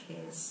bank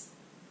is,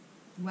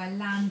 where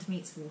land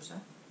meets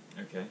water.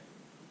 Okay.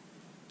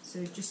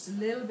 So just a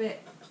little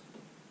bit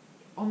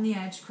on the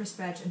edge, crisp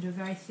edge, and do a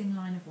very thin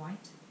line of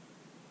white.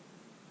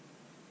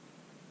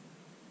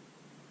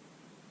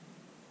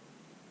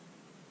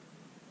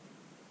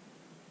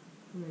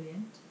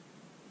 Brilliant.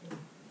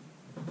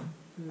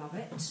 Love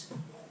it.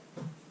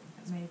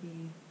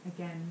 Maybe,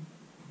 again,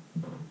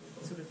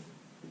 sort of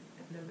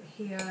a little bit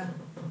here, a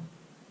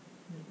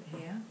little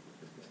bit here.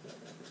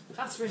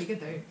 That's really good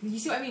though. You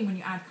see what I mean when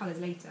you add colours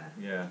later?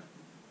 Yeah.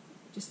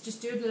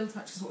 Just do a little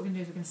touch, because what we're going to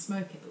do is we're going to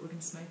smoke it, but we're going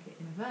to smoke it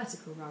in a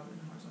vertical rather than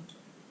a horizontal.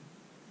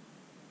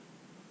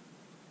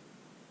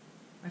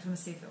 I just want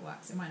to see if it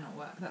works. It might not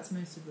work. That's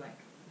most of, like,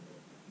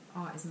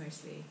 art is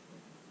mostly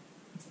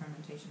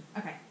experimentation.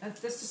 Okay,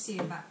 let's just see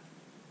if that...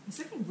 It's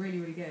looking really,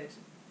 really good.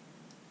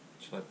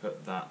 Shall I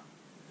put that?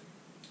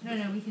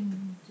 No, we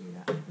can do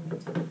that if we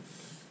need to.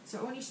 So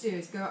what I want you to do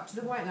is go up to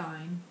the white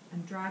line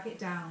and drag it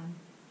down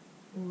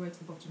all the way to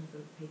the bottom of the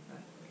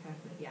paper.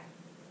 Carefully, yeah.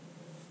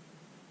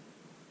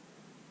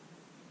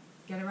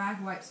 Get a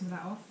rag, wipe some of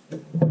that off.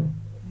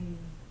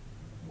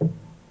 maybe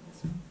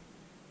this one.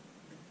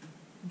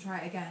 And try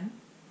it again.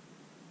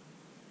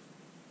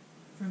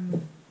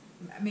 From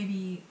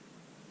maybe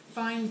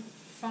find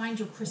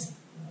your crisp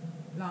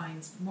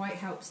lines. White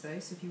helps though,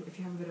 so if you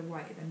have a bit of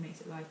white, it then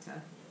makes it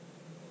lighter.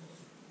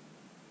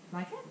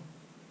 Like it?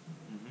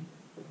 Mm-hmm.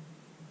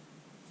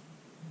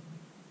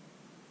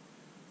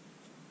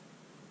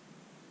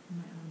 I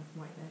might have enough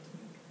white there to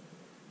make.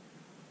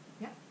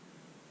 Yep.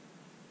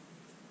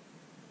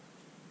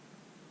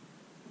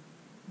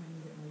 Might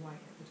need a bit more white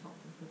at the top of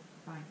the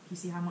bank. You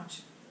see how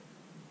much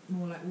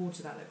more like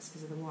water that looks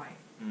because of the white.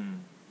 Mm.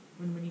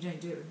 When you don't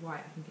do it with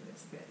white, I think it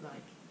looks a bit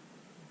like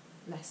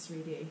less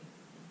 3D.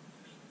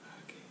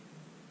 Okay.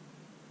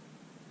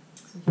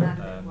 So you can add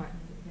a bit of white and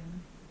do it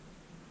again.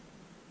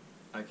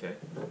 Okay.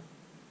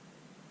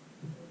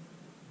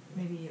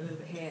 Maybe a little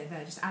bit here,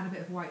 there. Just add a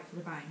bit of white for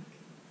the bank.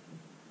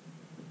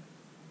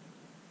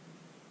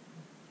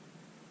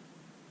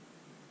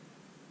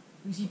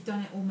 Because you've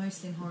done it all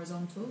mostly in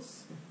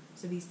horizontals,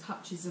 so these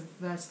touches of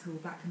vertical,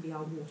 that can be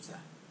our water.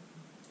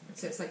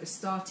 So it's like you're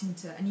starting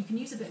to, and you can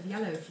use a bit of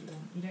yellow if you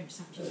want. You don't just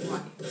have to use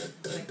white.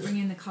 Like bring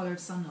in the colour of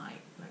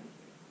sunlight.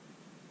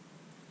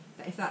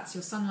 Like if that's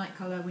your sunlight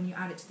colour, when you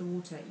add it to the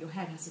water, your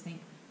head has to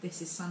think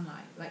this is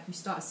sunlight. Like you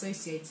start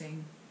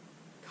associating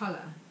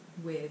colour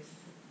with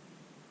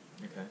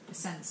a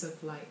sense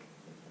of like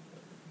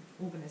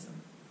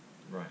organism.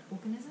 Right.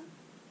 Organism?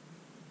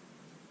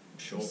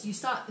 Sure. You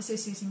start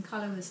associating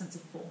colour with a sense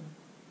of form.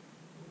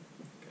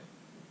 Okay.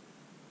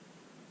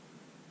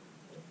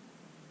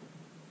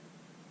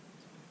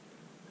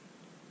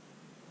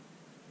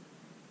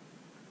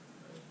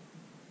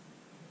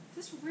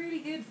 This is really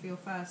good for your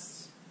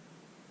first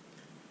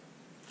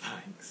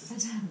Thanks.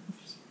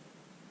 attempt.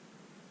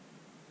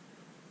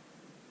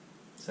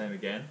 Same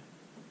again.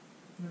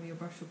 Maybe your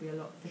brush will be a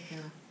lot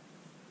thicker,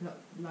 a lot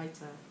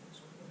lighter.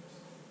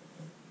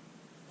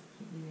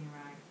 Keep using a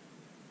rag.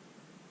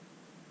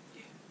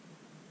 Yeah.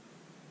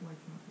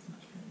 Wiping off as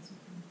much paint as you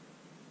can.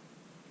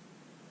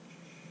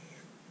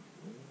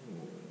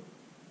 Ooh,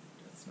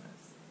 that's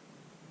nice.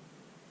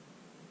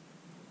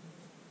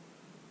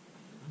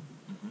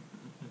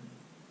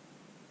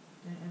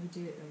 Don't ever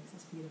do it though, because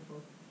that's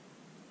beautiful.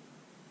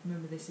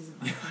 Remember, this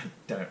isn't like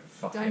Don't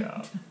fuck don't it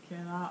up. fuck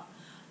it up.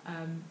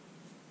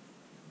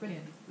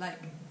 Brilliant. Like,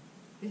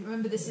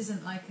 remember, this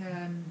isn't like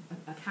a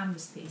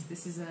canvas piece.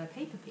 This is a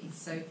paper piece,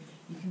 so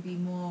you can be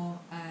more,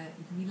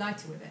 you can be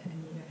lighter with it,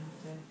 and you don't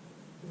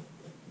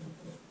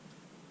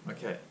have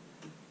to. Okay.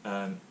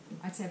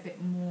 I'd say a bit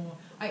more.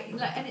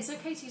 And it's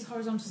okay to use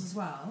horizontals as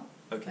well.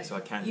 Okay, Like, so I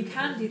can. You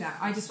can do that.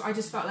 I just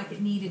felt like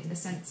it needed a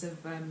sense of.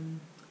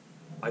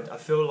 I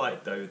feel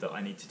like though that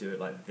I need to do it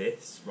like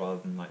this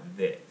rather than like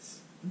this.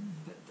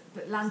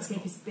 But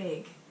landscape is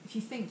big. If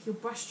you think your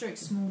brush stroke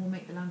small will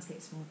make the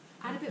landscape small,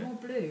 add a bit more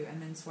blue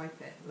and then swipe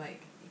it.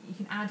 Like you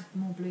can add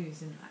more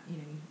blues and you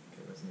know.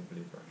 Okay, where's my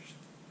blue brush?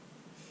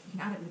 You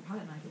can add it with a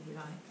palette knife if you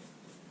like.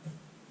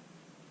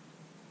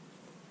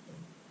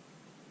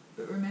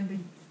 But remember,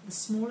 the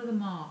smaller the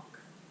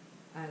mark,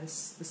 the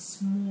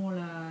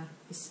smaller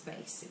the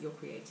space that you're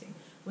creating.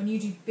 When you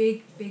do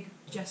big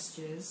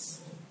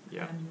gestures,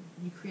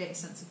 you create a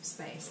sense of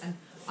space. And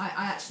I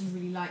actually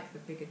really like the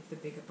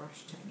bigger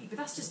brush technique. But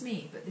that's just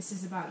me. But this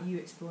is about you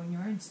exploring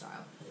your own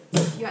style.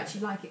 So if you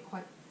actually like it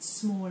quite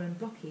small and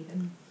blocky,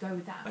 then go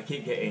with that. I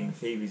keep getting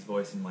Phoebe's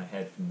voice in my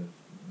head from the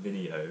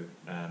video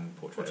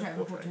portrait.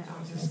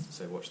 Artist.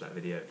 So watch that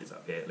video. It's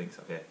up here. Links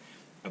up here.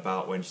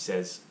 About when she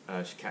says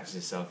she catches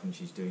herself and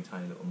she's doing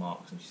tiny little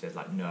marks, and she says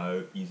like,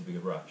 no, use a bigger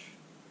brush.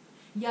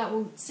 Yeah,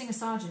 well, Singer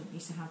Sargent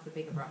used to have the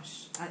bigger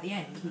brush. At the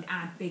end, he'd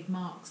add big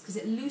marks because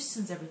it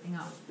loosens everything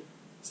up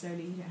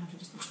slowly. You don't have to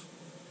just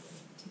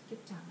take your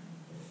time.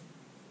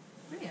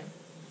 Brilliant.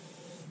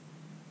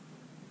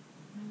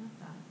 I love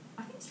that.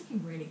 I think it's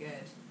looking really good.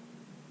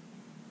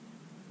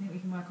 I think we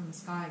can work on the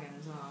sky again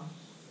as well.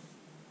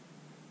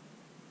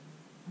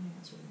 I think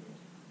that's really good.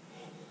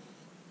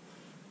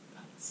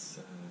 That's.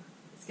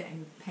 It's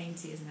getting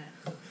painty, isn't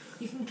it?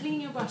 You can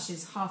clean your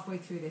brushes halfway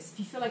through this. If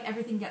you feel like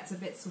everything gets a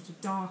bit sort of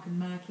dark and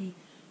murky,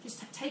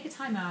 just take a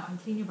time out and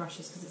clean your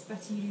brushes, because it's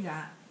better you do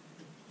that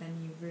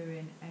than you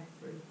ruin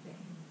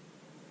everything.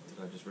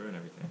 Did I just ruin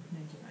everything? No,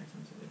 you don't.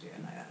 Sometimes I do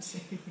it like that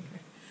too.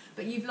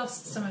 But you've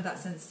lost some of that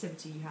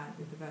sensitivity you had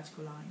with the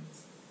vertical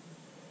lines.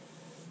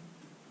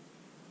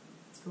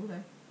 It's cool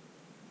though.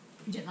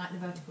 You didn't like the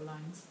vertical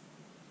lines.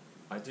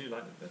 I do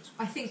like the vertical.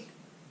 I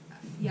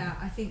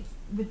think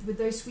with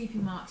those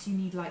sweeping marks, you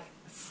need like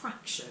a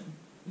fraction.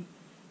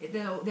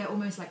 They're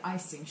almost like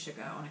icing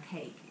sugar on a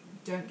cake.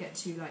 Don't get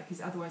too like, because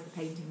otherwise the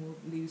painting will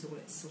lose all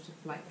its sort of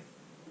like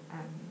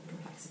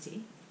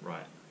complexity.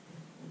 Right.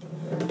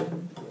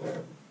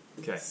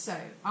 Okay. So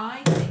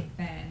I think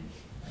then,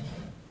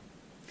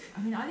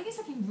 I think it's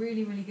looking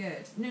really, really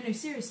good. No,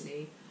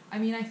 seriously. I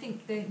mean, I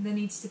think there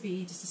needs to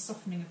be just a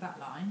softening of that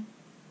line.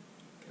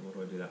 Okay, what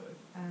do I do that with?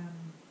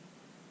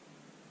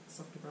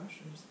 Softer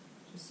brush and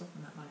just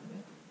soften that line a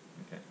bit.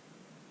 Okay.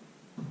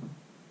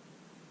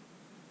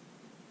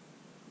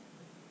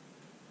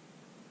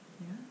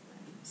 Yeah.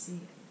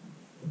 See,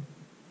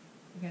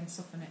 Again,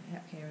 soften it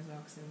up here as well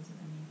because there wasn't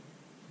any.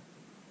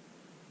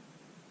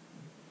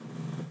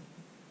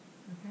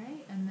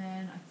 Okay, and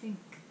then I think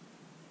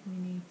we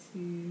need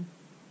to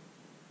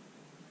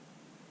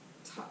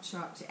touch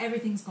up. So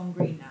everything's gone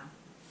green now.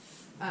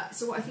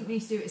 So what I think we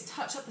need to do is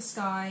touch up the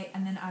sky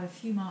and then add a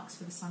few marks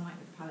for the sunlight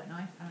with the palette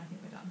knife, and I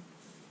think we're done.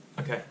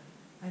 Okay.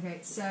 Okay,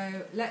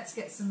 so let's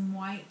get some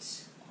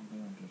white. I'm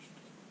going to just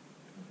do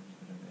a little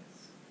bit of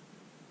this.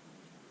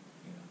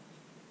 Yeah.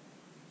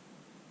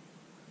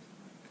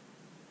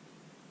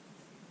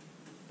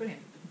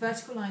 Brilliant.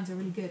 Vertical lines are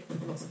really good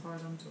with lots of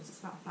horizontals. It's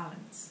about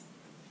balance.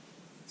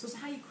 It's also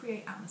how you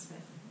create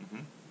atmosphere.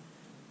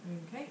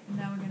 Okay, and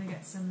now we're going to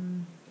get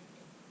some.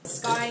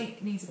 Sky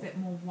needs a bit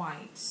more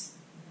white.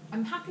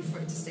 I'm happy for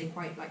it to stay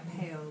quite like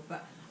pale,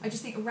 but I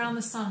just think around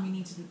the sun we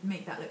need to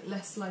make that look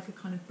less like a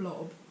kind of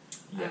blob.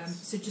 Yes.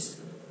 So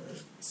just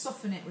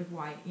soften it with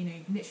white. You know,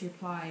 you can literally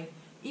apply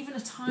even a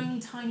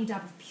tiny, tiny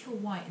dab of pure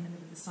white in the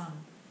middle of the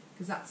sun,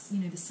 because that's, you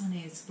know, the sun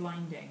is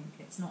blinding.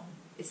 It's not.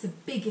 It's the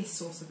biggest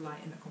source of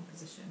light in the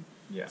composition.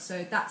 Yeah.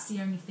 So that's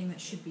the only thing that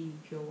should be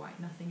pure white.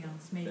 Nothing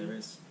else. Maybe. There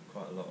is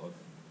quite a lot of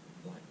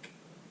like.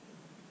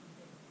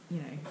 You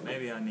know.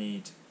 Maybe I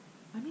need.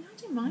 I mean, I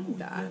don't mind more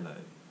that. yellow.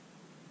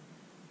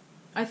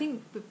 I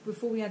think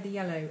before we add the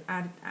yellow,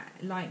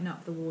 lighten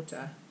up the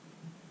water.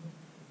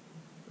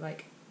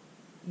 Like,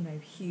 you know,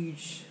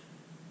 huge.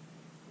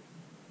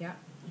 Yeah.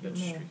 You got a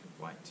more. streak of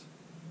white.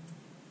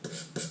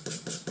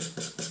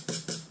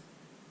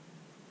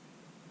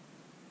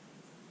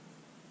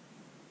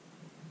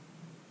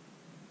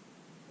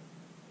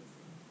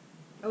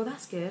 Oh,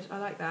 that's good. I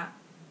like that.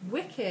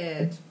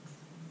 Wicked.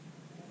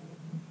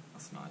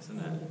 That's nice, isn't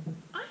it?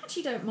 I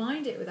actually don't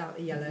mind it without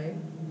the yellow.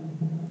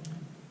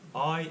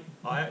 I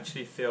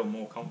actually feel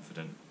more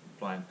confident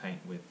applying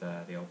paint with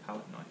the old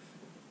palette knife.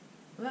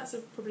 Well, that's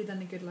probably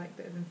then a good like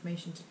bit of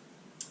information to.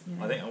 You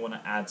know. I think I want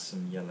to add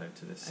some yellow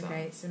to this sun.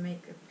 Okay, so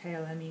make a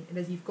pale. I mean,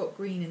 you've got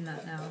green in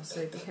that now,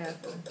 so be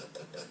careful.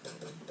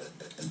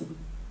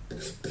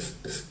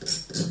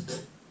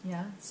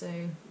 Yeah, so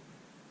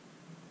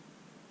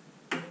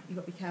you've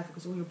got to be careful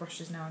because all your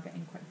brushes now are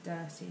getting quite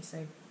dirty.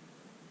 So,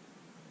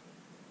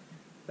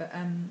 but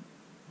Can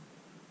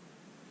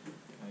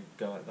I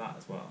go like that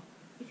as well?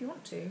 if you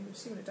want to, we'll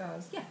see what it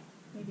does. Yeah,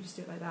 maybe just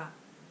do it like that.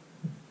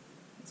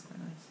 That's quite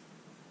nice.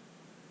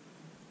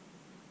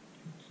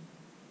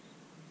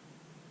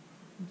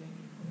 You don't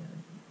need more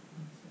yellow.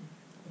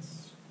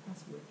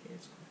 That's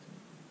wicked.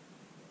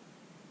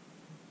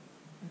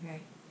 Okay.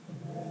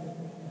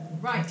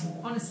 Right,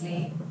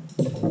 honestly,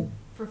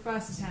 for a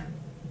first attempt,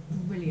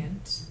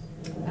 brilliant.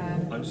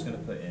 I'm just going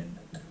to put in.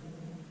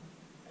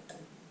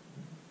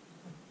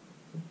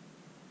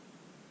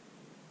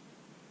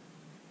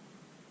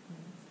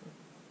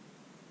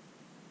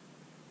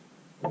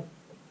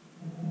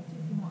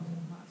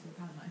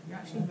 You're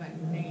actually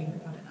like nailing the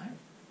palette knife.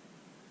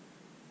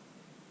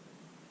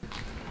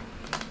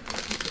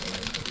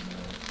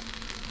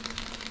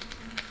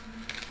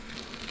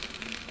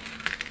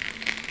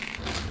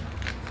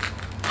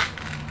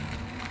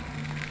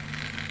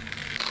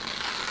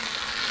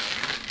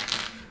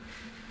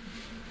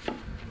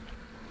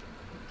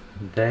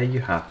 There you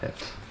have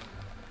it.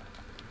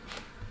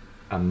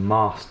 A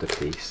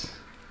masterpiece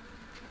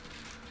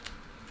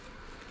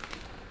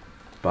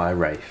by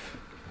Rafe.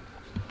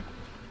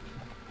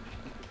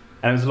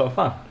 And it was a lot of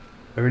fun.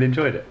 I really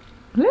enjoyed it.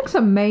 It looks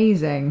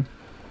amazing.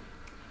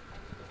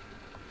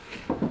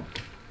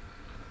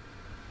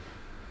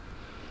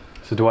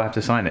 So do I have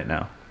to sign it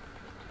now?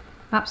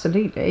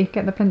 Absolutely.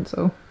 Get the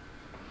pencil.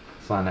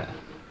 Sign it.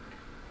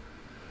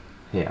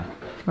 Here.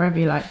 Wherever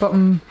you like.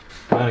 Bottom.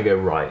 I'm gonna go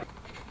right.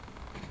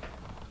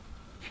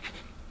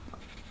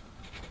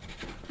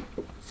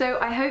 So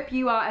I hope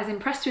you are as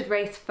impressed with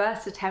Rafe's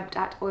first attempt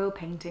at oil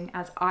painting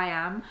as I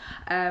am.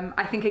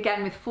 I think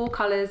again with 4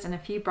 colours and a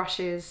few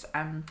brushes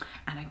and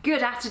a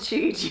good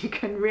attitude you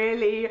can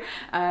really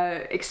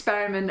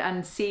experiment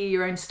and see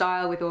your own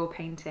style with oil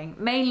painting.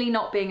 Mainly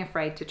not being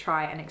afraid to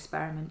try and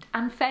experiment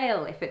and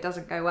fail if it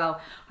doesn't go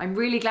well. I'm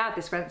really glad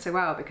this went so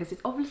well because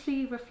it's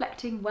obviously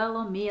reflecting well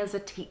on me as a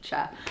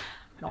teacher.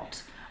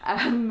 Not.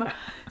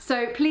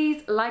 So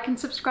please like and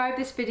subscribe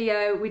this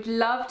video. We'd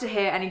love to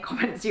hear any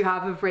comments you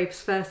have of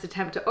Rafe's first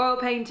attempt at oil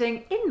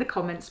painting in the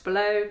comments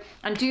below,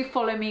 and do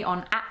follow me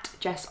on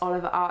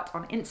 @JessOliverArt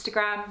on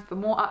Instagram for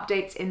more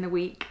updates in the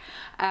week,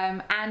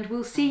 and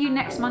we'll see you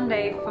next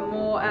Monday for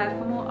more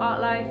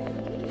Art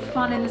Life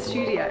fun in the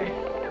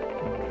studio.